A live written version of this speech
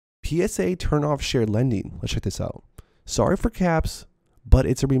PSA turn off shared lending. Let's check this out. Sorry for caps, but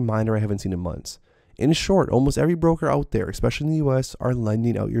it's a reminder I haven't seen in months. In short, almost every broker out there, especially in the US, are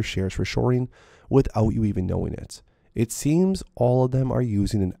lending out your shares for shorting without you even knowing it. It seems all of them are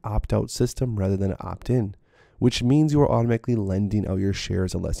using an opt-out system rather than an opt-in, which means you are automatically lending out your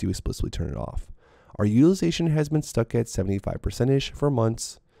shares unless you explicitly turn it off. Our utilization has been stuck at 75%-ish for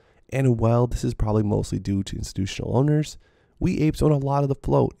months, and while this is probably mostly due to institutional owners, we apes own a lot of the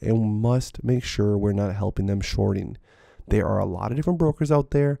float and must make sure we're not helping them shorting. There are a lot of different brokers out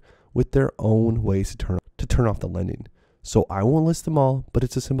there with their own ways to turn off the lending. So I won't list them all, but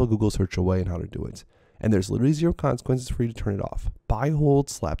it's a simple Google search away on how to do it. And there's literally zero consequences for you to turn it off. Buy, hold,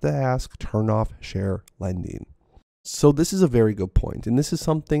 slap the ask, turn off share lending. So this is a very good point. And this is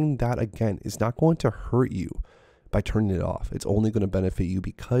something that, again, is not going to hurt you by turning it off. It's only going to benefit you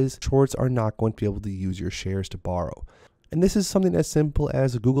because shorts are not going to be able to use your shares to borrow. And this is something as simple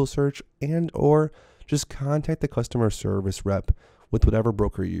as a Google search and or just contact the customer service rep with whatever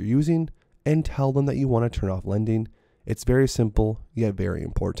broker you're using and tell them that you want to turn off lending. It's very simple, yet very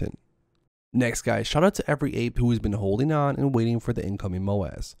important. Next, guys, shout out to every ape who has been holding on and waiting for the incoming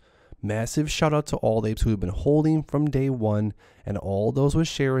Moass. Massive shout out to all the apes who have been holding from day one and all those with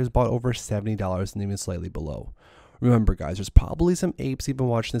shares bought over $70 and even slightly below. Remember, guys, there's probably some apes even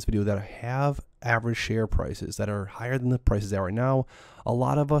watching this video that have average share prices that are higher than the prices they are right now. A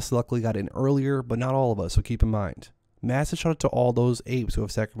lot of us luckily got in earlier, but not all of us, so keep in mind. Massive shout out to all those apes who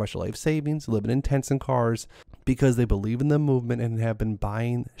have sacrificed their life savings, living in tents and cars because they believe in the movement and have been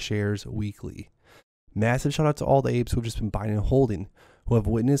buying shares weekly. Massive shout out to all the apes who have just been buying and holding, who have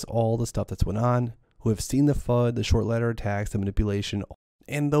witnessed all the stuff that's went on, who have seen the FUD, the short ladder attacks, the manipulation,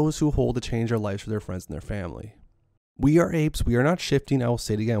 and those who hold to change their lives for their friends and their family. We are apes. We are not shifting. I will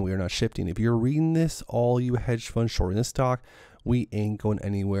say it again. We are not shifting. If you're reading this, all you hedge funds shorting this stock, we ain't going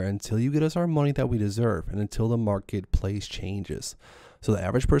anywhere until you get us our money that we deserve and until the marketplace changes. So the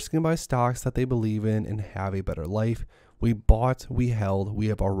average person can buy stocks that they believe in and have a better life. We bought, we held, we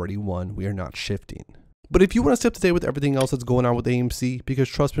have already won. We are not shifting. But if you want to stay up to date with everything else that's going on with AMC, because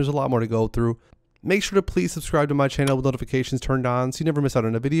trust me, there's a lot more to go through, make sure to please subscribe to my channel with notifications turned on so you never miss out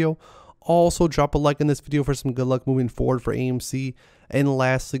on a video. Also, drop a like in this video for some good luck moving forward for AMC. And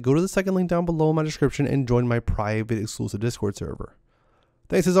lastly, go to the second link down below in my description and join my private exclusive Discord server.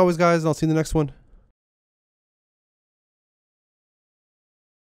 Thanks as always, guys, and I'll see you in the next one.